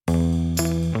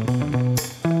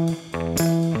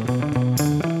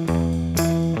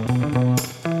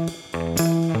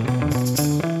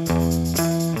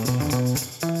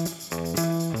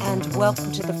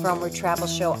Frommer Travel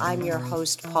Show. I'm your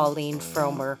host, Pauline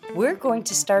Frommer. We're going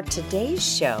to start today's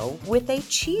show with a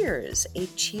cheers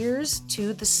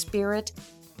to the spirit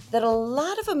that a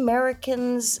lot of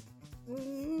Americans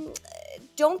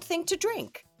don't think to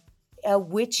drink,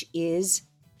 which is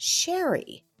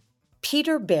sherry.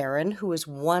 Peter Barron, who is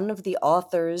one of the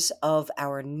authors of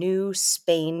our new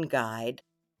Spain guide,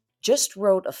 just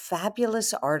wrote a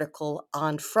fabulous article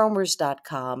on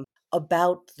Fromers.com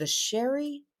about the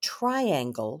sherry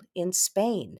triangle in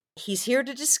Spain. He's here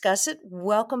to discuss it.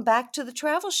 Welcome back to the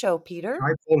travel show, Peter.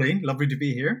 Hi, Pauline. Lovely to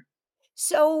be here.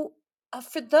 So,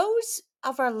 for those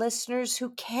of our listeners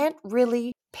who can't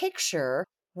really picture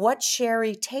what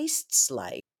sherry tastes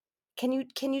like, can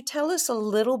you tell us a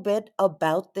little bit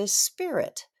about this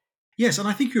spirit? Yes, and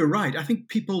I think you're right. I think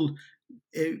people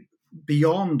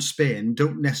beyond Spain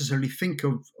don't necessarily think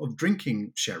of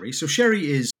drinking sherry. So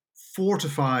sherry is a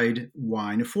fortified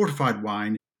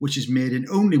wine which is made in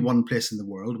only one place in the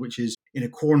world, which is in a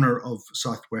corner of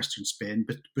southwestern Spain,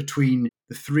 but between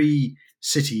the three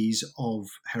cities of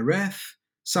Jerez,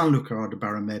 Sanlúcar de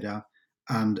Barrameda,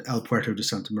 and El Puerto de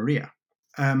Santa Maria.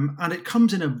 And it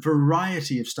comes in a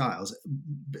variety of styles.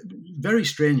 Very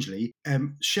strangely,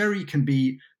 sherry can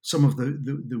be some of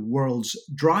the world's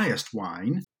driest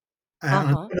wine.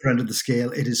 And at the other end of the scale,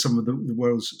 it is some of the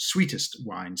world's sweetest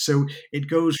wine. So it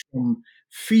goes from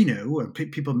fino, and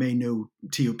people may know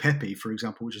Tio Pepe, for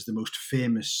example, which is the most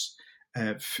famous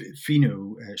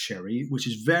fino sherry, which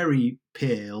is very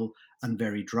pale and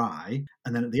very dry.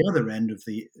 And then at the other end of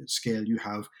the scale, you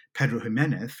have Pedro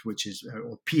Jimenez, which is,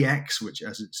 or PX, which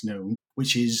as it's known,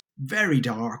 which is very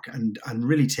dark and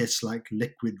really tastes like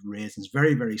liquid raisins,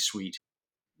 very, very sweet.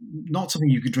 Not something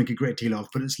you could drink a great deal of,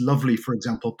 but it's lovely, for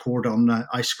example, poured on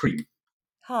ice cream.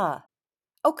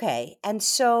 Okay. And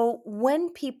so when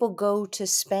people go to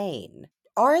Spain,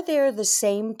 are there the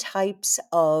same types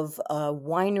of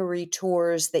winery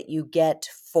tours that you get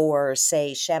for,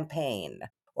 say, Champagne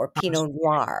or Pinot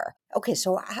Noir? Okay,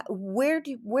 so where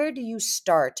do you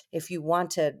start if you want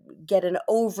to get an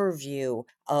overview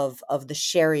of the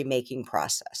sherry making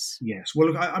process? Yes. Well,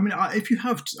 look, I mean, if you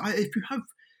have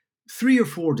 3 or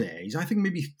 4 days, I think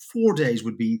maybe 4 days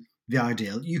would be the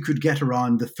ideal. You could get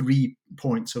around the 3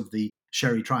 points of the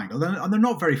Sherry Triangle, and they're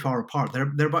not very far apart.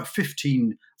 They're about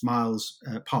 15 miles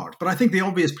apart. But I think the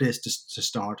obvious place to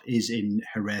start is in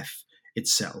Jerez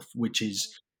itself, which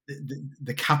is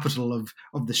the capital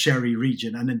of the sherry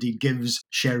region, and indeed gives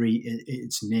sherry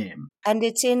its name. And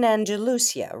it's in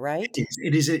Andalucia, right?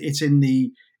 It's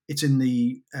in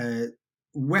the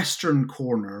western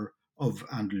corner of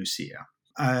Andalusia.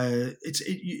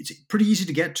 It's pretty easy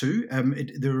to get to.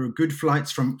 There are good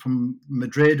flights from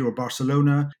Madrid or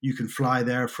Barcelona. You can fly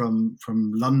there from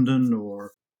London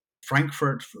or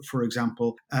Frankfurt, for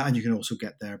example, and you can also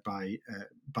get there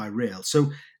by rail.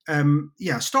 So,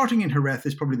 starting in Jerez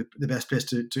is probably the best place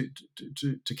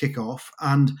to kick off.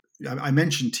 And I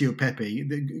mentioned Tio Pepe.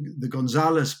 The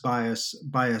Gonzalez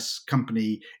Bias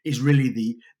company is really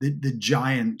the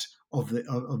giant of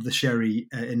the sherry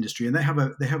industry, and they have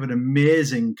an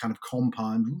amazing kind of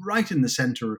compound right in the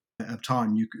center of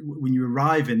town. When you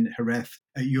arrive in Jerez,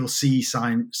 you'll see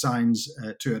signs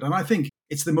to it, and I think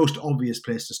it's the most obvious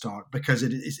place to start because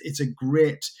it's a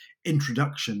great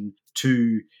introduction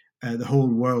to the whole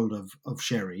world of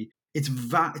sherry. It's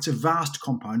a vast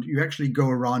compound. You actually go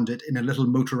around it in a little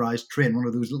motorized train, one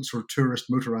of those little sort of tourist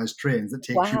motorized trains that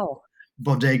takes you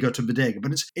bodega to bodega.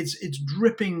 But it's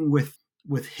dripping with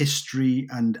history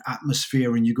and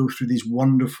atmosphere, and you go through these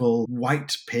wonderful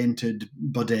white painted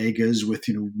bodegas with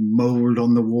mold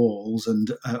on the walls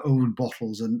and old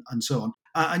bottles and so on,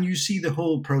 and you see the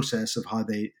whole process of how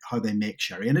they make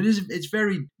sherry. And it's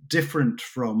very different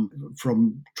from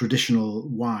traditional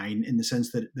wine in the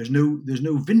sense that there's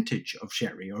no vintage of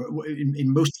sherry, or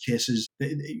in most cases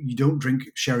you don't drink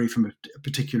sherry from a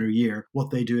particular year.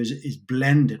 What they do is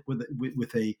blend it with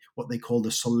what they call the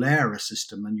solera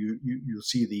system, and you'll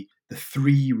see the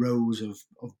 3 rows of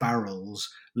barrels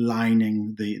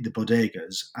lining the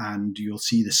bodegas, and you'll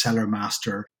see the cellar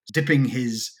master dipping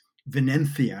his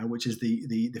Venencia, which is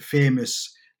the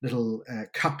famous little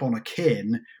cup on a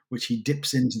cane, which he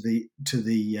dips into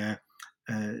the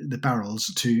barrels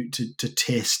to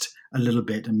taste a little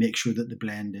bit and make sure that the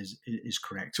blend is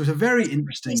correct. So it's a very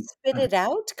interesting. He spit it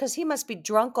out because he must be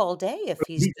drunk all day if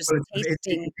he's just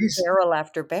tasting barrel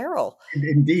after barrel.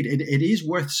 Indeed, it is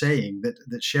worth saying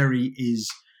that sherry is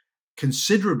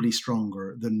considerably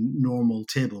stronger than normal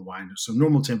table wine. So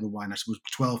normal table wine, I suppose,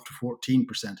 12 to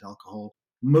 14% alcohol.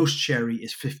 Most sherry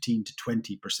is 15 to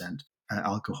 20%.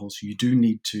 alcohol, so you do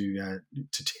need to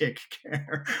take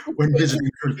care when visiting.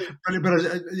 But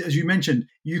as you mentioned,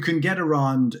 you can get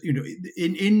around.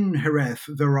 In Jerez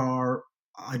there are,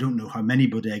 I don't know how many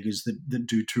bodegas that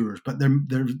do tours, but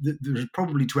there's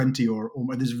probably 20 or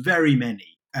more. There's very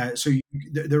many.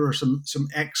 There are some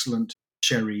excellent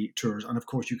sherry tours, and of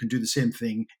course you can do the same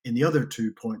thing in the other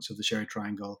 2 points of the Sherry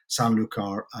Triangle,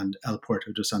 Sanlúcar and El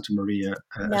Puerto de Santa Maria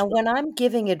as Now, well. when I'm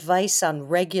giving advice on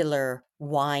regular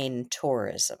wine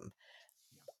tourism,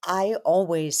 I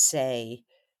always say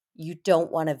you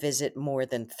don't want to visit more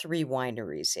than 3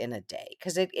 wineries in a day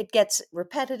because it gets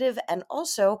repetitive. And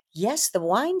also, yes, the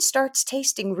wine starts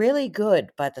tasting really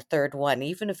good by the third one,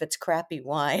 even if it's crappy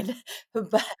wine.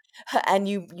 But, and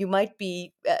you might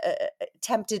be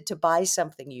tempted to buy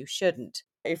something you shouldn't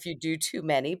if you do too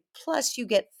many. Plus, you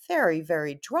get very,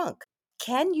 very drunk.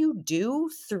 Can you do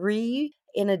 3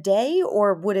 in a day,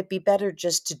 or would it be better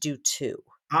just to do two?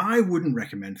 I wouldn't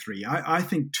recommend three. I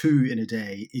think two in a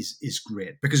day is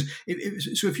great because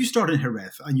so if you start in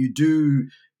Jerez and you do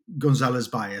Gonzalez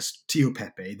Baez, Tio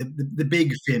Pepe, the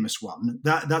big famous one,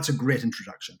 that's a great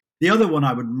introduction. The other one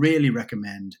I would really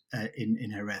recommend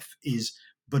in Jerez is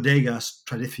Bodegas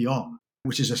Tradicion,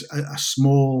 which is a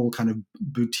small kind of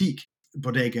boutique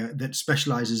bodega that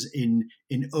specializes in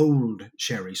old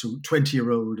sherry, so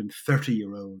 20-year-old and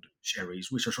 30-year-old sherries,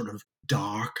 which are sort of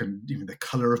dark and the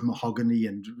color of mahogany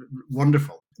and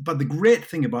wonderful. But the great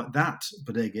thing about that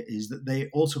bodega is that they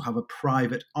also have a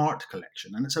private art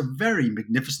collection, and it's a very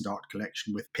magnificent art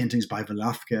collection with paintings by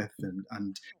Velázquez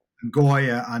and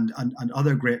Goya and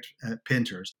other great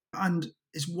painters. And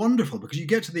it's wonderful because you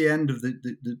get to the end of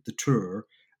the tour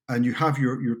and you have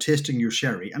you're tasting your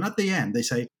sherry, and at the end they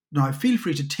say, now feel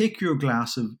free to take your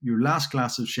last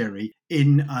glass of sherry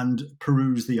in and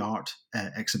peruse the art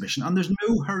exhibition. And there's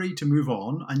no hurry to move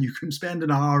on, and you can spend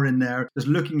an hour in there just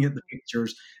looking at the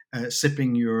pictures,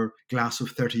 sipping your glass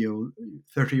of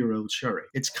 30-year-old sherry.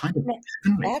 It's kind of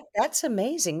heavenly. That's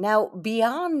amazing. Now,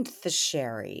 beyond the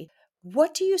sherry,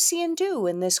 what do you see and do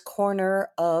in this corner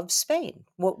of Spain?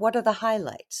 What are the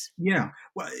highlights? Yeah,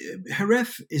 well,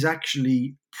 Jerez is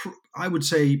actually, I would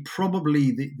say,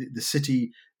 probably the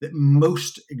city that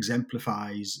most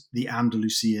exemplifies the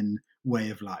Andalusian way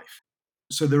of life.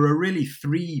 So there are really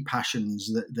three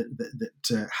passions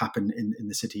that happen in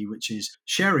the city, which is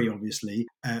sherry, obviously,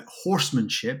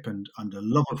 horsemanship and a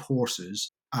love of horses,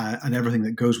 and everything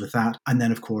that goes with that, and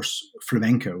then of course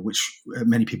flamenco, which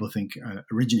many people think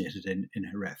originated in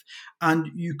Jerez. And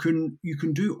you can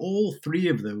do all three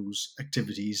of those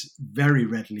activities very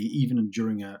readily, even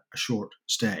during a short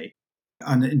stay.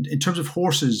 And in terms of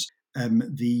horses,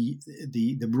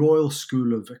 the Royal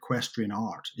School of Equestrian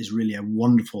Art is really a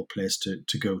wonderful place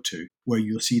to go to, where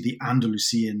you'll see the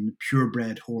Andalusian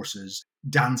purebred horses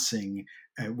dancing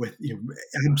with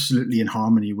absolutely in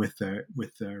harmony with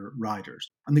their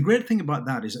riders. And the great thing about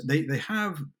that is that they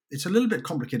have, it's a little bit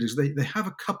complicated because they have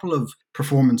a couple of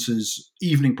performances,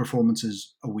 evening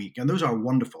performances a week, and those are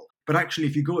wonderful. But actually,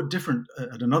 if you go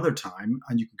at another time,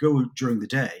 and you can go during the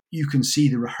day, you can see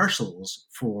the rehearsals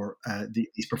for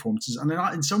these performances. And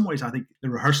in some ways, I think the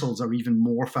rehearsals are even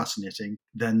more fascinating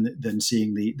than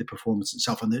seeing the performance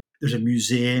itself. And there's a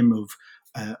museum of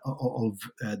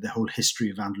the whole history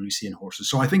of Andalusian horses.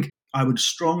 So I think I would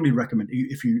strongly recommend,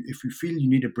 if you feel you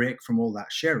need a break from all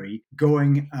that sherry,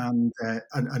 going and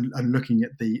looking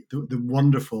at the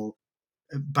wonderful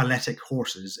balletic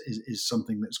horses is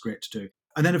something that's great to do.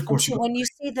 And then, of And course, so when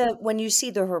you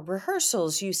see the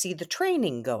rehearsals, you see the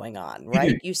training going on, you do.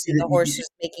 right? You see the horses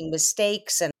making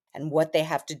mistakes and what they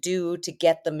have to do to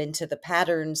get them into the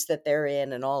patterns that they're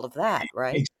in and all of that,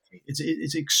 right? Exactly.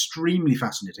 It's extremely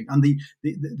fascinating, and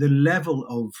the level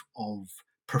of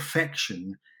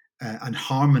perfection and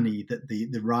harmony that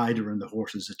the rider and the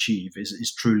horses achieve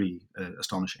is truly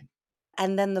astonishing.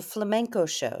 And then the flamenco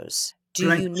shows. Do you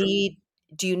Flamenco, need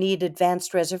do you need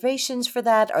advanced reservations for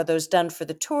that? Are those done for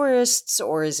the tourists,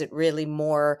 or is it really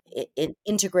more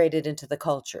integrated into the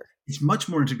culture? it's much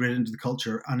more integrated into the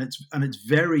culture, and it's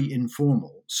very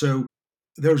informal. So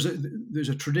there's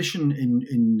a tradition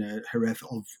in Jerez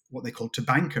of what they call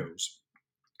tabancos,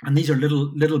 and these are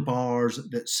little bars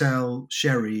that sell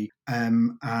sherry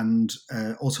and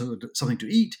also something to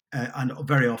eat, and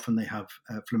very often they have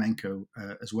flamenco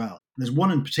as well. There's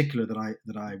one in particular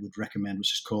that I would recommend,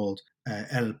 which is called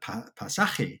El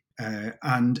Pasaje,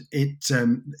 and it's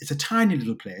a tiny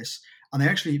little place,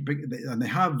 and they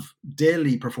have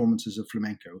daily performances of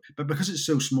flamenco, but because it's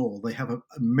so small, they have a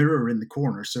mirror in the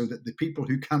corner so that the people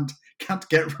who can't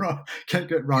get round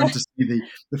to see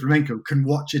the flamenco can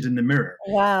watch it in the mirror.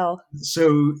 Wow.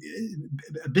 So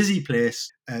a busy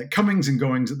place, comings and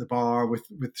goings at the bar with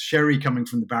sherry coming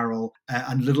from the barrel,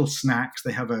 and little snacks.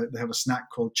 They have a snack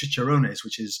called chicharrones,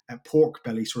 which is a pork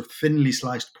belly, sort of thinly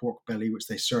sliced pork belly, which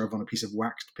they serve on a piece of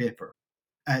waxed paper.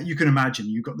 You can imagine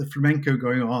you've got the flamenco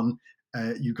going on.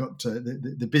 You've got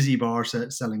the busy bar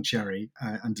selling sherry,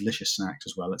 and delicious snacks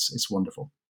as well. It's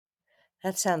wonderful.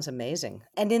 That sounds amazing.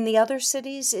 And in the other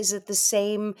cities, is it the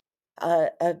same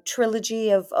a trilogy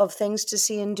of things to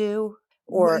see and do,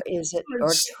 Well, or is it or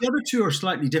the other two are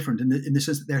slightly different in the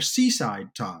sense that they're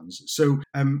seaside towns. So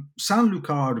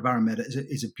Sanlúcar de Barrameda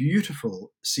is a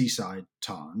beautiful seaside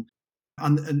town,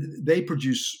 and they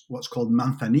produce what's called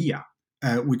manzanilla,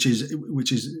 which is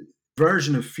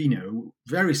version of fino,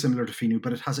 very similar to fino,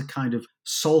 but it has a kind of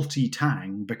salty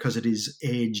tang because it is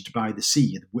aged by the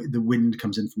sea. The wind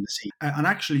comes in from the sea, and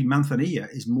actually manzanilla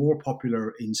is more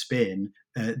popular in Spain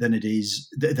than it is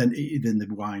than the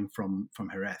wine from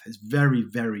Jerez. It's very,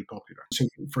 very popular. So,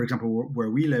 for example, where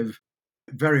we live,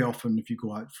 very often, if you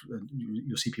go out,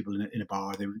 you'll see people in a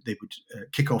bar. They would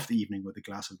kick off the evening with a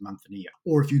glass of manzanilla.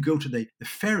 Or if you go to the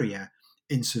feria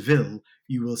in Seville,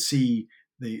 you will see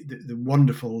the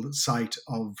wonderful sight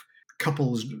of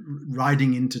couples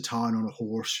riding into town on a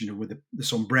horse, with the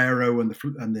sombrero and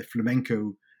the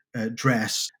flamenco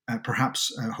dress,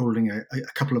 perhaps holding a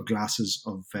couple of glasses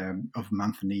of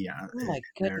manzanilla oh my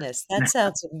there. goodness, that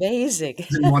sounds amazing.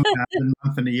 In one hand and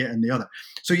Manzanilla in the other.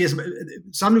 So yes,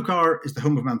 Sanlúcar is the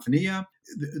home of Manzanilla.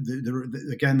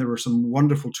 Again, there were some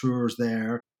wonderful tours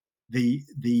there. The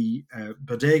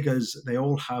bodegas, they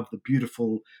all have the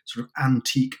beautiful sort of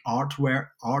antique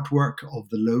artwork of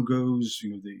the logos.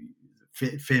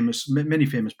 Many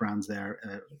famous brands there.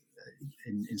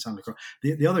 In Sanlúcar.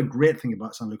 The other great thing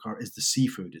about Sanlúcar is the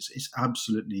seafood. It's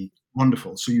absolutely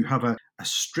wonderful. So you have a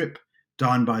strip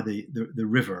down by the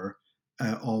river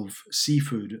of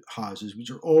seafood houses,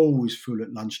 which are always full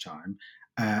at lunchtime.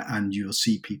 And you'll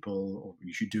see people, or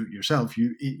you should do it yourself.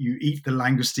 You eat the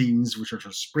langoustines, which are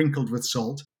just sprinkled with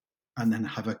salt, and then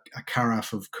have a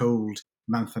carafe of cold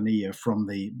manzanilla from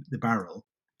the barrel.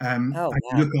 Oh, And you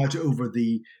wow. look out over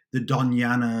the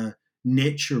Doñana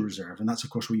Nature Reserve, and that's of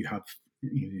course where you have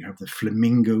the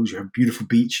flamingos, you have beautiful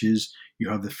beaches, you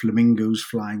have the flamingos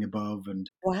flying above, and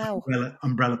Wow.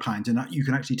 umbrella pines, and that you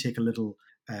can actually take a little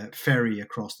ferry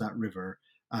across that river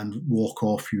and walk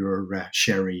off your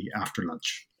sherry after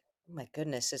lunch. Oh my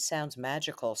goodness, it sounds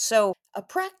magical. So, a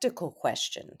practical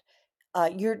question.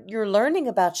 You're learning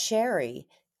about sherry.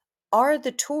 Are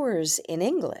the tours in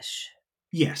English?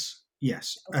 Yes,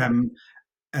 yes. Okay.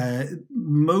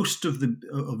 Most of the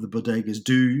bodegas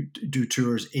do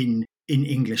tours in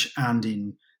English and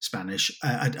in Spanish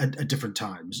at different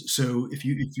times. So if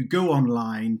you go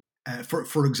online,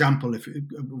 for example, if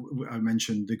I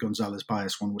mentioned the Gonzalez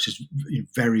Bias one, which is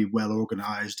very well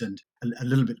organized and a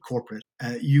little bit corporate,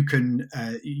 you can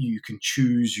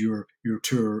choose your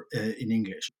tour in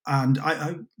English. And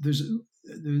I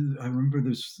remember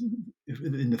there's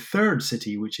in the third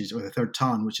city, or the third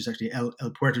town, which is actually El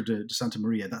Puerto de Santa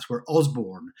Maria. That's where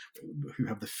Osborne, who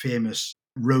have the famous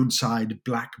roadside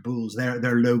black bulls.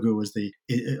 Their logo is the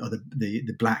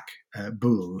black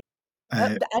bull.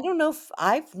 Uh, I don't know if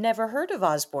I've never heard of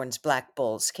Osborne's Black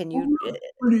Bulls. Can oh, you no,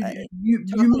 well, uh, you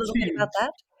talk a must little bit be. about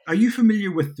that? Are you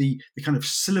familiar with the kind of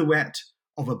silhouette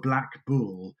of a black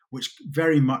bull, which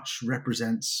very much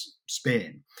represents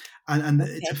Spain? And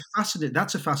it's Okay.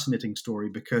 that's a fascinating story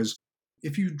because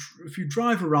if you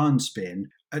drive around Spain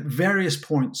at various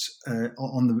points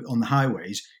on the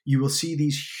highways, you will see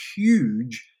these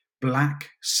huge black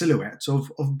silhouettes of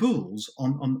bulls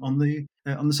on the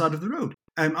side of the road,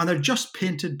 and they're just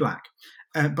painted black.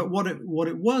 But what it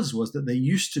was that they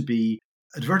used to be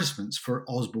advertisements for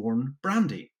Osborne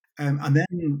brandy. And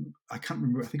then I can't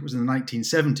remember. I think it was in the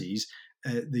 1970s.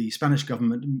 The Spanish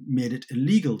government made it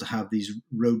illegal to have these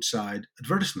roadside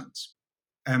advertisements.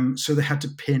 So they had to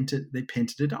paint it. They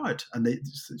painted it out, and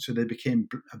they became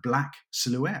a black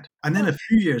silhouette. And then Huh. a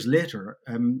few years later,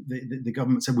 the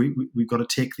government said we've got to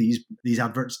take these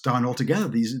adverts down altogether.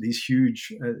 These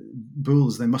huge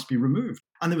bulls, they must be removed.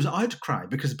 And there was outcry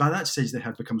because by that stage they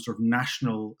had become sort of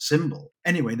national symbol.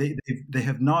 Anyway, they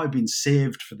have now been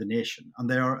saved for the nation, and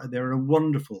they're a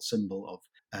wonderful symbol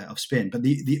of Spain. But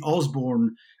the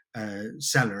Osborne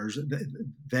cellars,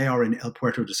 they are in El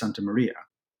Puerto de Santa Maria.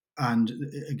 And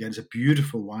again, it's a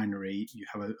beautiful winery. You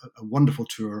have a wonderful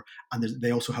tour, and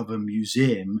they also have a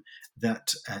museum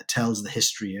that tells the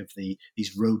history of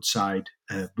these roadside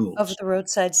Of bulls. the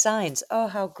roadside signs. Oh,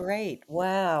 how great.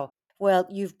 Wow. Well,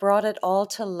 you've brought it all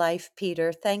to life,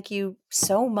 Peter. Thank you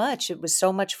so much. It was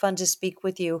so much fun to speak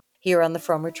with you here on the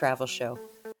Fromer Travel Show.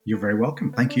 You're very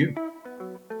welcome. Thank you.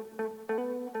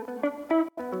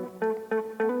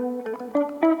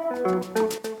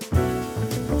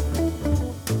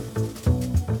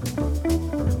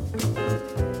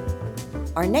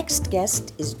 Our next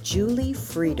guest is Julie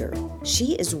Frieder.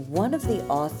 She is one of the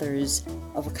authors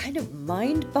of a kind of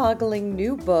mind-boggling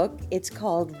new book. It's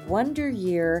called Wonder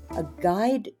Year, A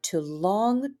Guide to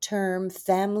Long-Term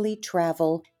Family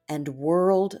Travel and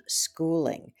World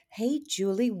Schooling. Hey,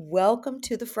 Julie, welcome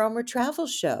to the Fromer Travel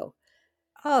Show.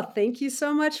 Oh, thank you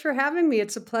so much for having me.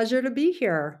 It's a pleasure to be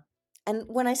here. And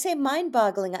when I say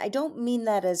mind-boggling, I don't mean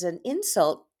that as an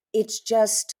insult. It's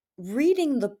just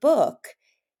reading the book.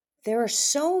 There are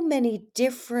so many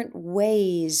different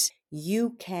ways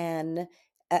you can,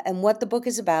 and what the book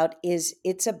is about is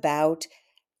it's about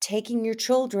taking your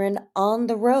children on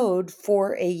the road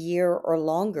for a year or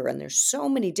longer. And there's so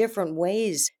many different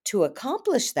ways to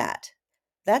accomplish that.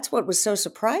 That's what was so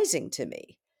surprising to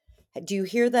me. Do you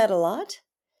hear that a lot?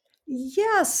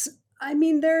 Yes. I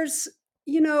mean,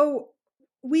 you know,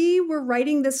 we were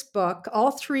writing this book,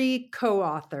 all three co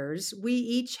authors. We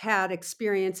each had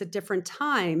experience at different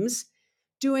times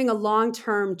doing a long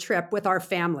term trip with our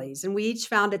families. And we each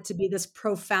found it to be this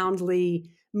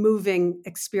profoundly moving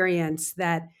experience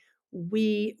that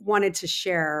we wanted to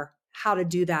share how to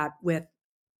do that with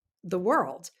the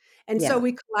world. And so Yeah,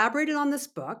 we collaborated on this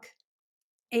book.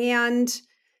 And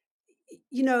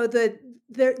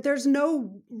there's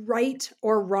no right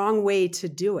or wrong way to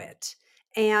do it.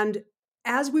 And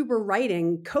as we were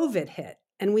writing, COVID hit,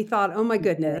 and we thought, oh my okay.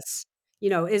 goodness,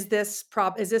 is this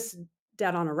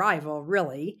dead on arrival,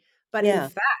 really? But in Yeah,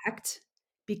 fact,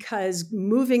 because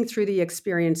moving through the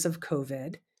experience of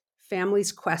COVID,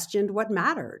 families questioned what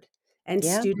mattered, and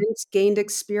yeah, students gained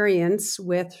experience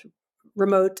with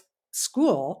remote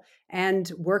school,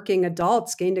 and working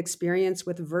adults gained experience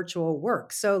with virtual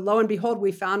work. So, lo and behold,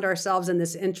 we found ourselves in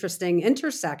this interesting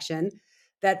intersection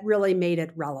that really made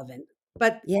it relevant.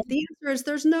 But yeah, the answer is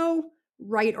there's no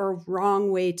right or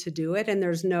wrong way to do it, and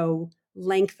there's no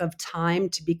length of time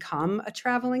to become a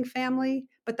traveling family.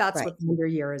 But that's right. what Wonder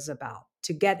Year is about,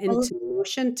 to get Well, into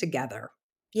motion together.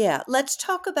 yeah, let's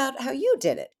talk about how you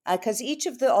did it, because each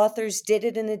of the authors did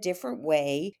it in a different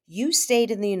way. You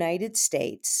stayed in the United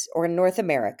States or in North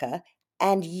America,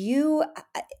 and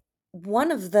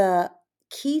one of the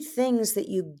key things that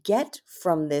you get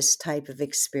from this type of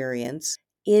experience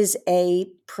is a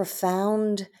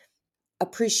profound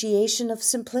appreciation of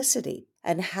simplicity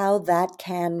and how that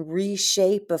can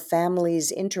reshape a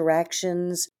family's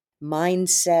interactions,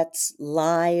 mindsets,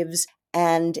 lives.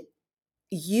 And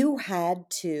you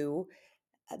had to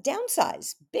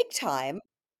downsize big time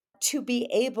to be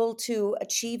able to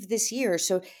achieve this year.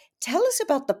 So tell us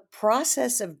about the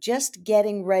process of just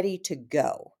getting ready to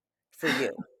go for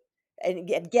you and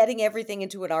getting everything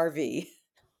into an RV.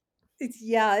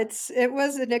 It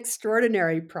was an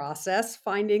extraordinary process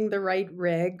finding the right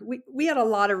rig. We had a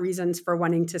lot of reasons for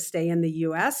wanting to stay in the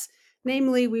US.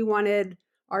 Namely, we wanted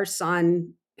our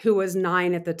son, who was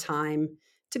 9 at the time,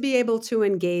 to be able to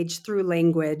engage through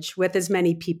language with as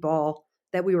many people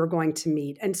that we were going to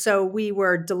meet. And so we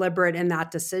were deliberate in that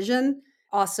decision.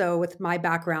 Also, with my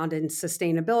background in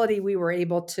sustainability, we were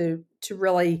able to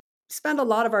really spend a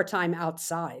lot of our time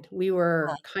outside. We were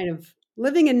kind of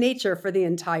living in nature for the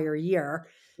entire year.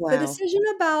 The Wow. decision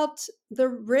about the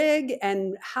rig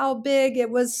and how big it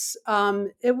was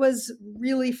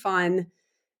really fun.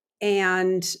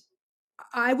 And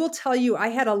I will tell you, I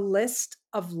had a list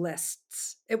of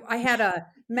lists. I had a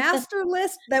master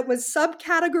list that was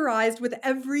subcategorized with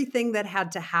everything that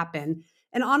had to happen.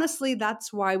 And honestly,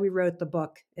 that's why we wrote the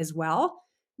book as well.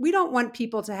 We don't want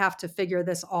people to have to figure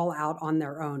this all out on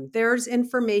their own. There's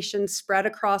information spread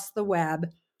across the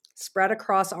web, spread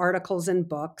across articles and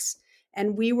books.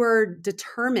 And we were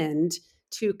determined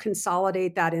to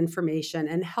consolidate that information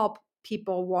and help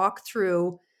people walk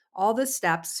through all the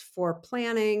steps for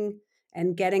planning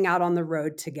and getting out on the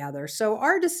road together. So,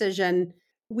 our decision,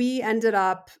 we ended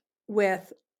up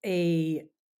with a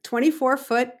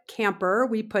 24-foot camper.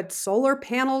 We put solar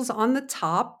panels on the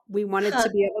top. We wanted Huh. to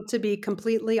be able to be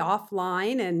completely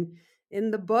offline and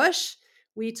in the bush.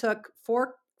 We took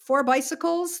four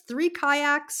bicycles, three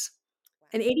kayaks,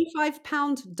 an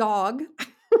 85-pound dog.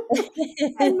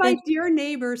 And my dear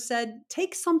neighbor said,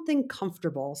 take something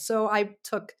comfortable. So I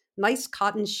took nice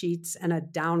cotton sheets and a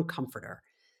down comforter.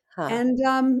 Huh. And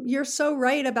you're so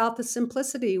right about the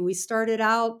simplicity. We started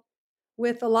out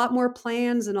with a lot more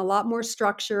plans and a lot more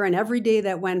structure. And every day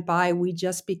that went by, we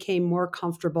just became more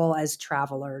comfortable as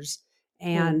travelers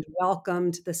Hmm. and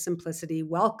welcomed the simplicity,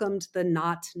 welcomed the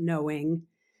not knowing,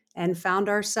 and found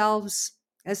ourselves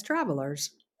as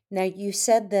travelers. Now, you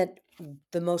said that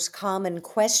the most common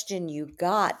question you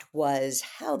got was,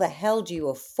 how the hell do you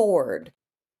afford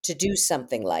to do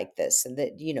something like this? And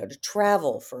that, to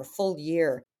travel for a full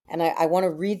year. And I want to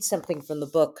read something from the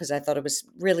book because I thought it was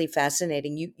really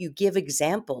fascinating. You give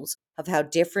examples of how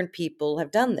different people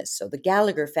have done this. So the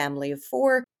Gallagher family of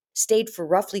four stayed for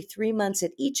roughly 3 months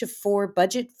at each of four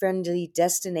budget friendly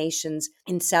destinations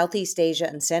in Southeast Asia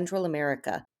and Central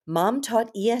America. Mom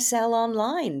taught ESL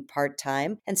online part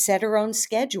time and set her own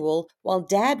schedule, while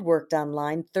Dad worked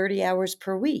online 30 hours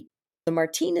per week. The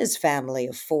Martinez family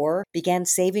of four began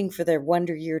saving for their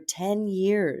Wonder Year 10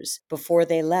 years before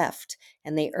they left,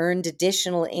 and they earned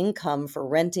additional income for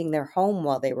renting their home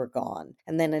while they were gone.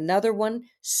 And then another one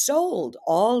sold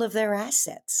all of their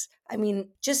assets. I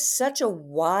mean, just such a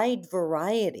wide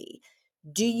variety.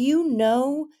 Do you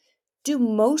know do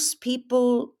most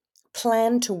people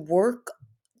plan to work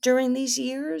during these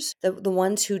years? The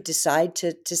ones who decide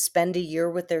to spend a year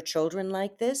with their children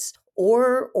like this?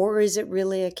 Or is it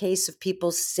really a case of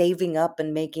people saving up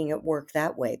and making it work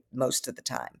that way most of the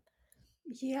time?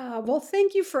 Yeah, well,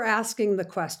 thank you for asking the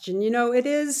question. It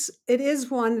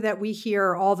is one that we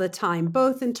hear all the time,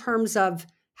 both in terms of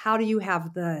how do you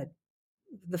have the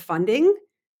funding,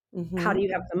 how do Mhm.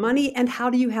 you have the money, and how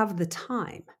do you have the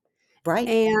time?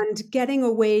 Right. And getting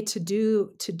a way to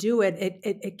do it,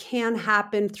 it can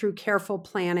happen through careful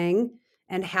planning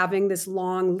and having this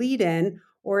long lead in,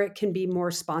 or it can be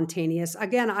more spontaneous.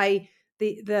 Again,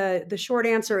 the short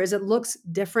answer is it looks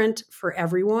different for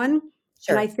everyone.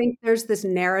 And I Sure. think there's this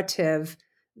narrative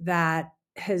that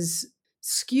has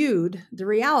skewed the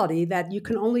reality that you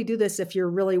can only do this if you're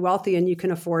really wealthy and you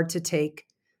can afford to take,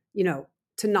 you know,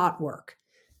 to not work.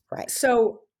 Right.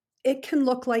 So it can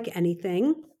look like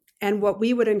anything. And what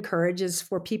we would encourage is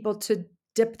for people to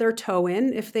dip their toe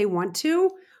in if they want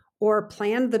to, or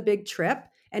plan the big trip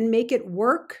and make it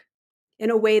work in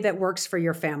a way that works for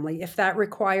your family. If that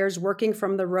requires working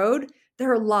from the road,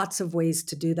 there are lots of ways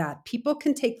to do that. People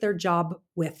can take their job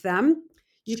with them.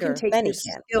 You can Sure. take your Many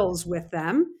can. skills with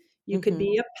them. You could Mhm.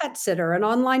 be a pet sitter, an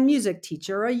online music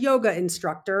teacher, a yoga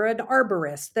instructor, an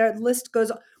arborist. The list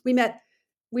goes. We met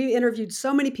we interviewed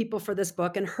so many people for this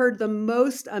book and heard the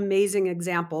most amazing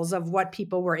examples of what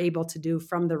people were able to do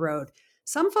from the road.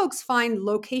 Some folks find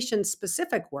location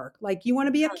specific work, like you want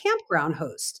to be a campground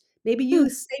host. Maybe Hmm. you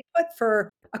stay put for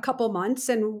a couple months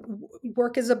and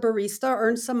work as a barista,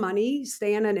 earn some money,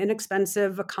 stay in an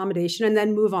inexpensive accommodation, and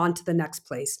then move on to the next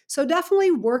place. So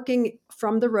definitely working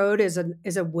from the road is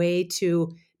a way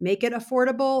to make it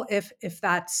affordable if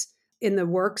that's in the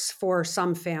works for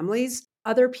some families.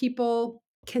 Other people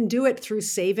can do it through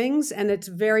savings. And it's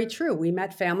very true. We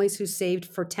met families who saved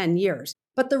for 10 years.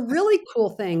 But the really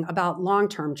cool thing about long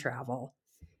term travel,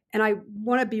 and I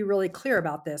want to be really clear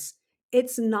about this,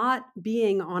 it's not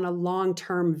being on a long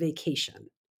term vacation.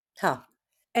 Huh.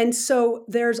 And so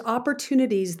there's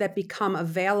opportunities that become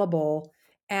available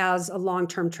as a long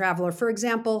term traveler. For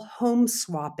example, home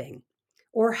swapping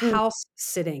or Mm. house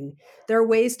sitting. There are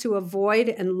ways to avoid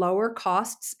and lower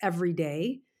costs every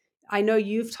day. I know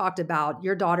you've talked about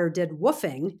your daughter did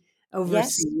woofing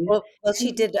Yes. overseas. Well,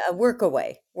 she And did a work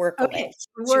away, work okay, away.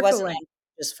 She work wasn't away. on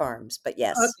just farms, but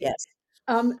yes, Okay. yes.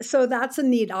 So that's a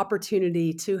neat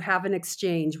opportunity to have an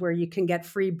exchange where you can get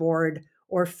free board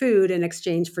or food in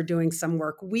exchange for doing some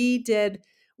work. We did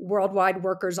Worldwide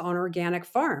Workers on Organic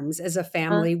Farms as a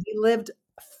Huh? family. We lived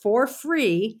for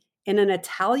free in an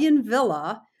Italian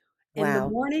villa. In the Wow.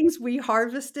 mornings, we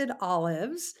harvested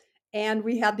olives and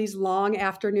we had these long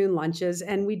afternoon lunches,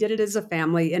 and we did it as a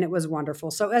family, and it was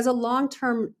wonderful. So, as a long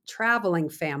term traveling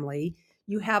family,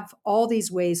 you have all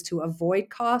these ways to avoid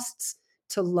costs,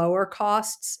 to lower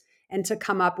costs, and to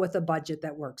come up with a budget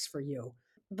that works for you.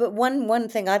 But one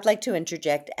thing I'd like to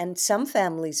interject, and some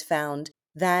families found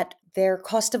that their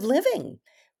cost of living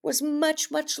was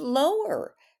much, much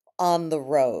lower on the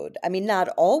road. I mean, not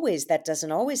always, that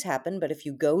doesn't always happen, but if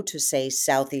you go to, say,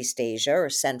 Southeast Asia or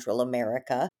Central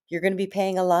America, you're going to be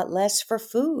paying a lot less for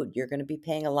food. You're going to be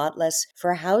paying a lot less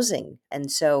for housing.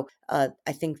 And so I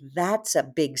think that's a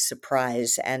big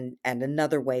surprise and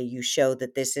another way you show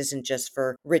that this isn't just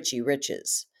for Richie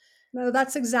Riches. No,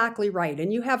 that's exactly right.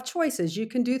 And you have choices. You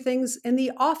can do things in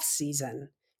the off season.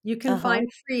 You can Uh-huh. find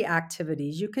free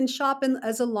activities. You can shop in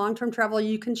as a long-term traveler,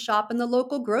 you can shop in the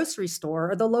local grocery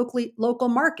store or the local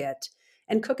market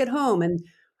and cook at home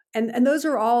and those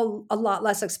are all a lot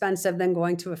less expensive than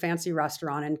going to a fancy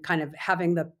restaurant and kind of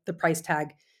having the price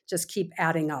tag just keep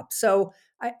adding up. So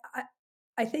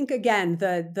I think again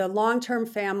the long-term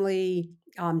family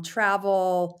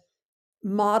travel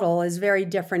model is very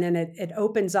different and it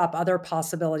opens up other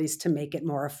possibilities to make it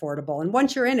more affordable. And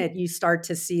once you're in it, you start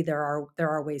to see there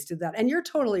are ways to do that. And you're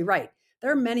totally right.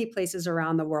 There are many places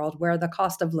around the world where the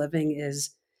cost of living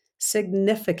is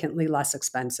significantly less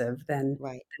expensive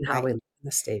Right, than how right. we live in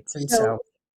the States. And So so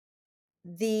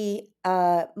the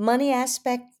money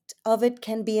aspect of it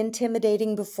can be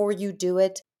intimidating before you do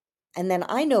it. And then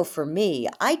I know for me,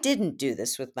 I didn't do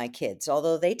this with my kids,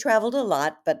 although they traveled a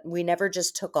lot, but we never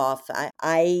just took off.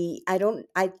 I don't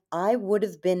I would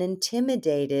have been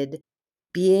intimidated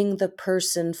being the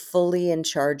person fully in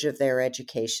charge of their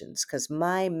educations because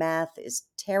my math is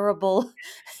terrible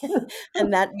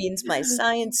and that means my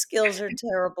science skills are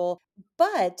terrible.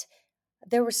 But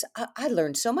I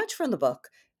learned so much from the book.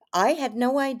 I had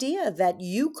no idea that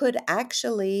you could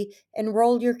actually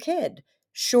enroll your kid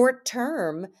short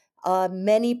term,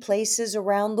 many places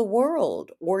around the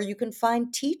world, or you can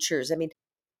find teachers. I mean,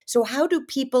 so how do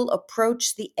people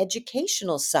approach the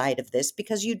educational side of this?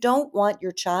 Because you don't want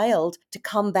your child to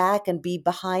come back and be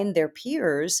behind their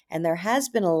peers. And there has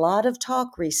been a lot of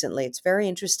talk recently. It's very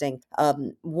interesting.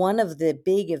 One of the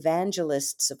big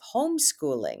evangelists of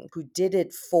homeschooling who did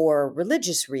it for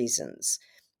religious reasons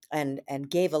and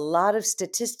gave a lot of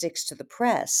statistics to the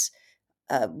press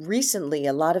recently,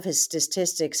 a lot of his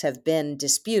statistics have been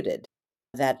disputed.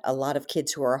 That a lot of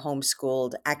kids who are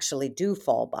homeschooled actually do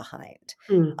fall behind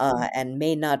hmm. and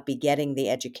may not be getting the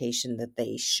education that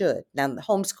they should. Now, the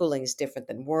homeschooling is different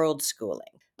than world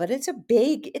schooling, but it's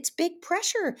big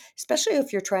pressure, especially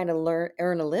if you're trying to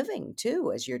earn a living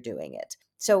too as you're doing it.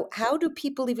 So, how do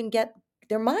people even get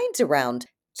their minds around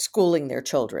schooling their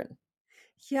children?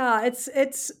 Yeah,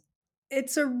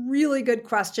 it's a really good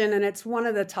question, and it's one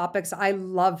of the topics I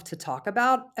love to talk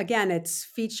about. Again, it's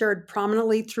featured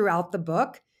prominently throughout the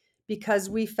book because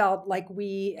we felt like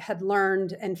we had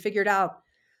learned and figured out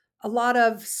a lot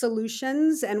of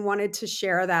solutions and wanted to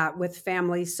share that with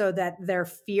families so that their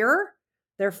fear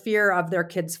of their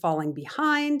kids falling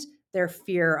behind, their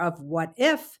fear of what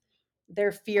if,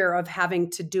 their fear of having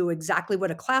to do exactly what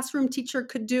a classroom teacher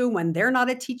could do when they're not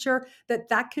a teacher,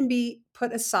 that can be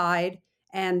put aside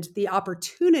and the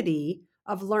opportunity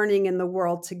of learning in the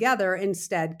world together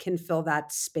instead can fill that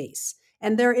space.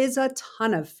 And there is a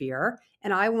ton of fear,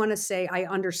 and I want to say I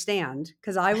understand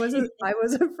because I was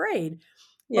afraid.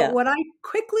 But Yeah, what I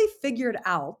quickly figured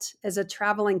out as a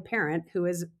traveling parent who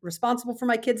is responsible for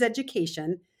my kids'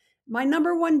 education, my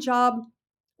number one job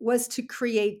was to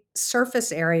create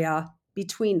surface area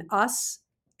between us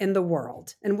and the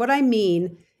world. And what I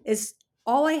mean is,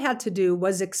 all I had to do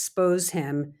was expose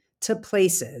him to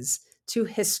places, to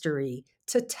history,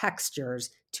 to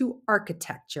textures, to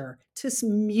architecture, to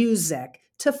music,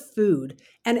 to food.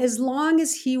 And as long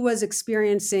as he was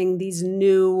experiencing these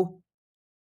new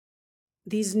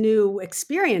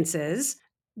experiences,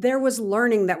 there was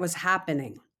learning that was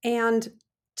happening. And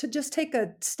to just take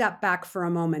a step back for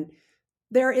a moment,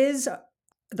 there is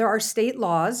there are state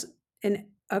laws in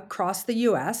across the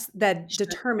US that sure.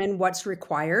 determine what's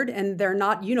required and they're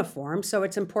not uniform, so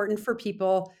it's important for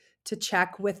people to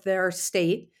check with their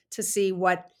state to see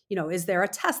is there a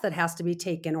test that has to be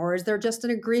taken or is there just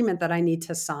an agreement that I need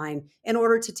to sign in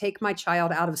order to take my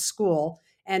child out of school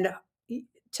and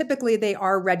typically they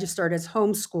are registered as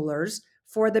homeschoolers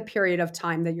for the period of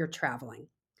time that you're traveling.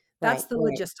 That's Right, the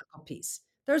right. logistical piece.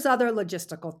 There's other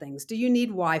logistical things. Do you need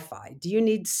Wi-Fi? Do you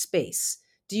need space?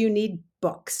 Do you need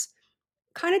books?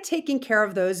 Kind of taking care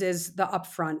of those is the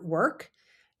upfront work.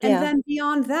 And Yeah, then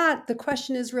beyond that, the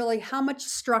question is really how much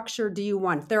structure do you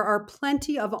want? There are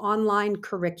plenty of online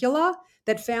curricula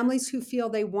that families who feel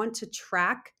they want to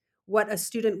track what a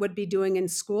student would be doing in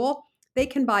school, they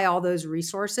can buy all those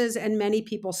resources. And many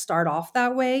people start off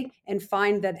that way and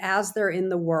find that as they're in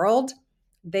the world,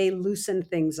 they loosen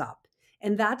things up.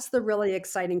 And that's the really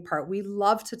exciting part. We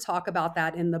love to talk about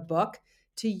that in the book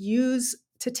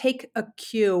to take a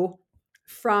cue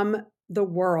from the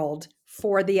world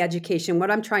for the education.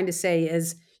 What I'm trying to say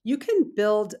is you can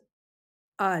build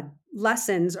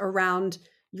lessons around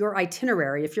your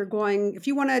itinerary. If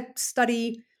you want to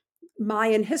study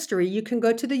Mayan history, you can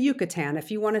go to the Yucatan.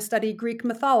 If you want to study Greek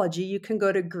mythology, you can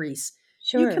go to Greece.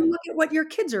 You can sure. look at what your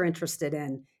kids are interested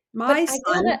in. But My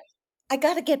son, I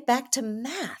gotta get back to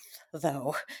math,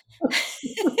 though.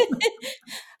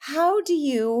 How do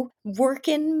you work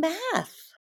in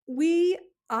math? We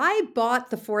I bought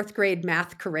the 4th grade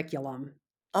math curriculum,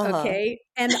 Uh-huh. okay?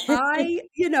 And I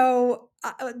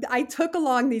took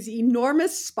along these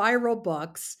enormous spiral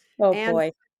books, Oh and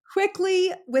boy.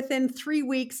 quickly, within 3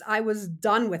 weeks, I was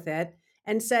done with it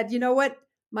and said, "You know what?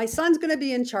 My son's gonna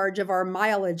be in charge of our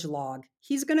mileage log.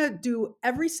 He's gonna do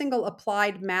every single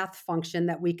applied math function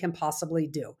that we can possibly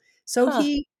do." So Huh.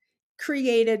 he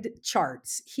created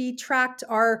charts. He tracked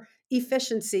our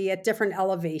efficiency at different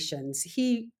elevations.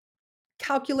 He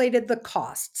calculated the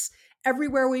costs.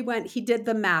 Everywhere we went, he did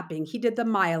the mapping, he did the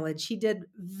mileage, he did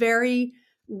very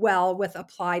well with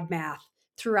applied math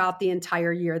throughout the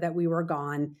entire year that we were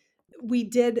gone. We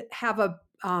did have a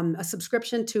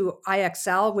subscription to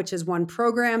IXL, which is one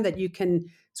program that you can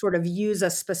sort of use a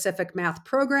specific math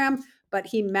program, but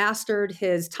he mastered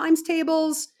his times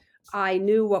tables. I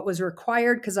knew what was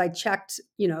required because I checked,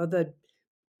 you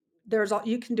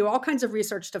can do all kinds of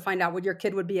research to find out what your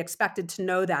kid would be expected to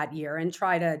know that year and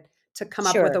try to come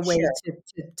up with Sure, a way sure.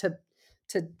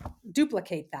 to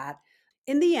duplicate that.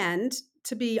 In the end,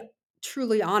 to be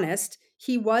truly honest,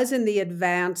 he was in the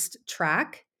advanced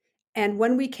track, and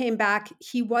when we came back,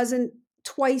 he wasn't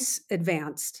twice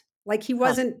advanced. Like he Huh.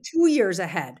 wasn't 2 years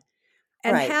ahead.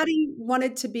 And Right. had he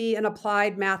wanted to be an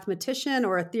applied mathematician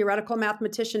or a theoretical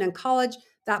mathematician in college,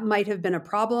 that might have been a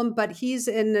problem. But he's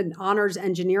in an honors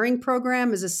engineering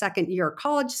program as a second year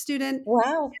college student.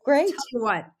 Wow, Tell great. you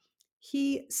what,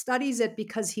 he studies it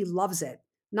because he loves it,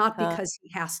 not Huh. because he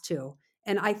has to.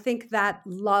 And I think that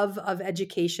love of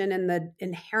education and the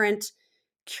inherent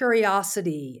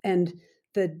curiosity and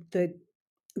the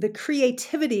the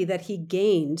creativity that he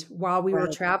gained while we were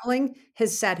Right. traveling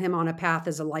has set him on a path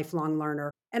as a lifelong learner.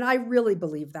 And I really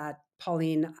believe that,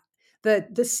 Pauline.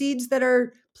 The seeds that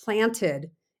are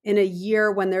planted in a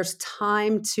year when there's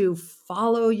time to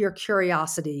follow your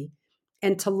curiosity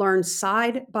and to learn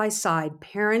side by side,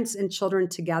 parents and children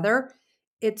together,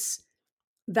 it's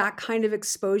that kind of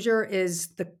exposure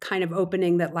is the kind of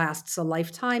opening that lasts a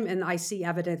lifetime. And I see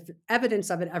evidence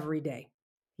of it every day.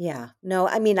 Yeah. No,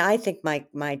 I mean, I think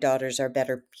my daughters are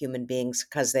better human beings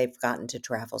because 'cause they've gotten to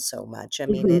travel so much. I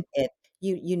mean, Mhm. it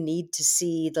you need to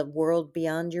see the world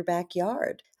beyond your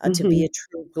backyard, to be Mhm. a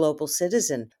true global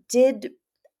citizen. Did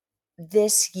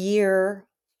this year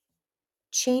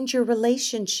change your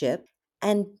relationship,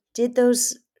 and did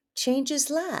those changes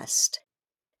last?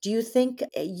 Do you think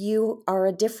you are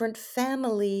a different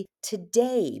family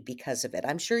today because of it?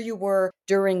 I'm sure you were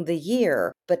during the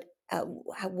year, but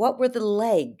what were the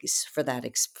legs for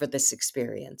for this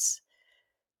experience?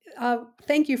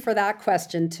 Thank you for that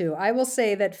question, too. I will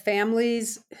say that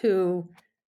families who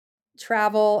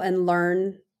travel and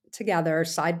learn together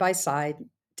side by side,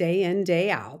 day in, day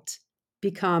out,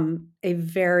 become a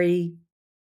very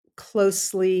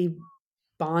closely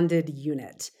bonded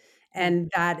unit. Mm.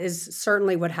 And that is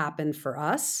certainly what happened for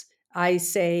us. I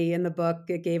say in the book,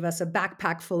 it gave us a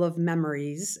backpack full of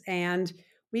memories, and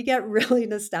we get really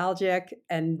nostalgic.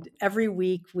 And every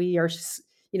week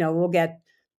we'll get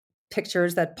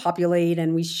pictures that populate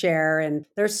and we share. And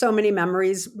there's so many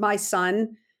memories. My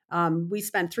son, we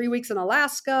spent 3 weeks in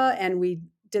Alaska and we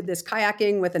did this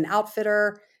kayaking with an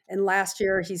outfitter. And last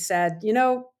year he said,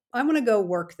 I want to go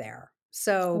work there.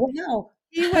 So Wow.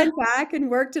 he went back and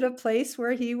worked at a place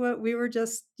where we were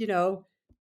just,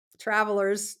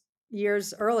 travelers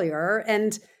years earlier.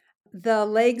 And the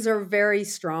legs are very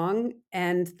strong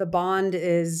and the bond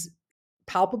is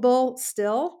palpable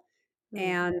still. Hmm.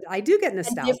 And I do get And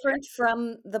nostalgic. different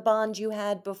from the bond you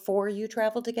had before you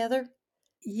traveled together?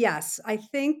 Yes, I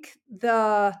think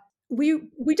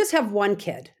we just have one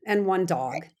kid and one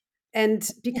dog. And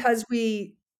because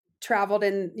we traveled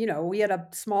in, we had a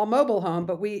small mobile home,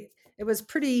 but it was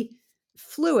pretty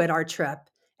fluid our trip.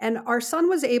 And our son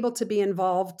was able to be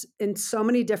involved in so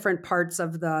many different parts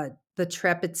of the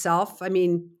trip itself. I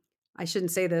mean, I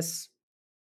shouldn't say this.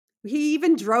 He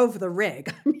even drove the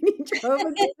rig. I mean, he drove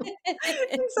us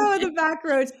some of the back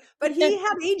roads, but he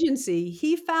had agency.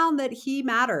 He found that he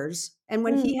matters. And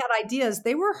when he Mm, had ideas,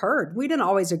 they were heard. We didn't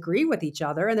always agree with each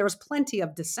other, and there was plenty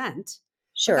of dissent,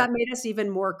 but that sure. made us even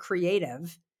more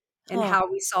creative in Huh.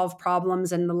 how we solve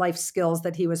problems and the life skills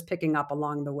that he was picking up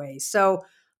along the way. So,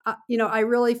 I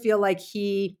really feel like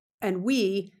he and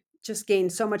we just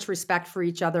gained so much respect for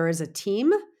each other as a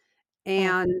team.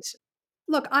 Huh. And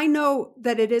look, I know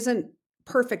that it isn't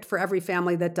perfect for every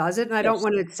family that does it, and I don't Yes.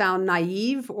 want to sound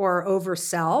naive or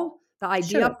oversell the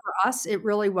idea. Sure. For us, it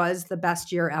really was the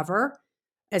best year ever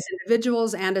as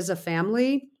individuals and as a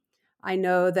family. I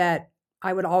know that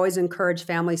I would always encourage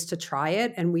families to try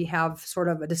it, and we have sort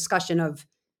of a discussion of,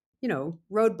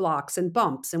 roadblocks and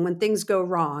bumps and when things go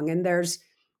wrong, and there's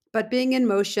but being in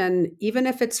motion, even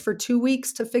if it's for 2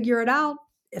 weeks to figure it out,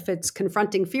 if it's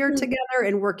confronting fear together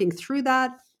and working through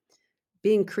that,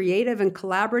 being creative and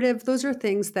collaborative, those are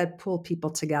things that pull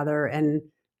people together and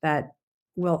that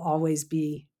will always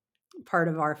be part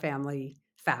of our family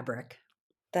fabric.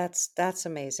 That's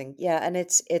amazing. Yeah, and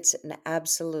it's an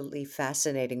absolutely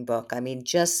fascinating book. I mean,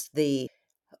 just the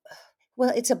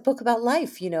well, it's a book about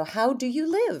life, how do you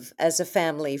live as a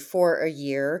family for a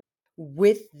year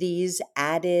with these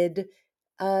added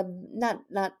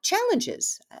not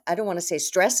challenges. I don't want to say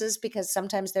stresses because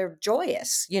sometimes they're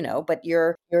joyous, but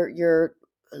you're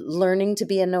learning to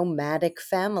be a nomadic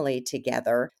family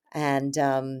together. And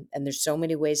there's so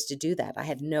many ways to do that. I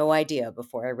had no idea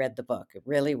before I read the book.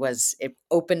 It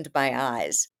opened my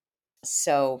eyes.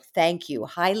 So thank you.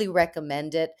 Highly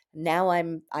recommend it. Now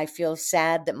I feel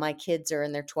sad that my kids are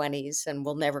in their 20s and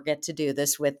we'll never get to do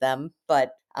this with them,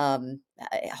 but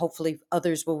hopefully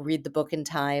others will read the book in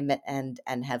time and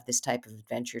have this type of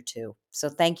adventure too. So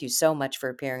thank you so much for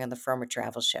appearing on the Frommer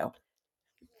Travel Show.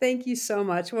 Thank you so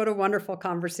much. What a wonderful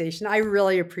conversation. I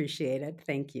really appreciate it.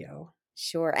 Thank you.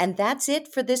 Sure. And that's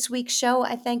it for this week's show.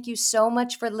 I thank you so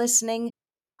much for listening.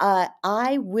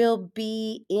 I will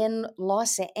be in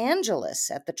Los Angeles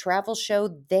at the travel show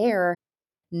there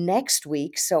next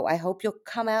week. So I hope you'll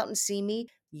come out and see me.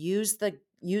 Use the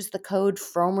code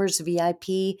Frommer's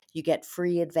VIP. You get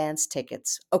free advance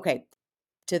tickets. Okay.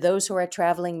 To those who are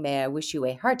traveling, may I wish you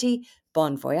a hearty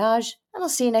bon voyage, and I'll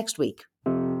see you next week.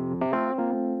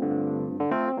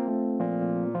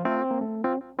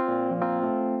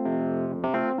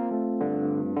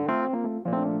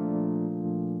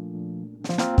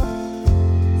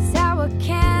 Sour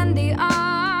candy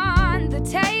on the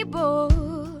table.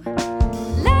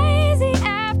 Lazy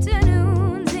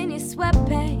afternoons in your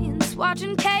sweatpants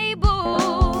watching cable.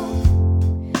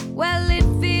 Well, it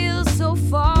feels so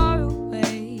far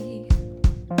away.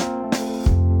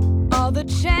 All the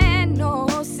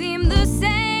channels seem the same.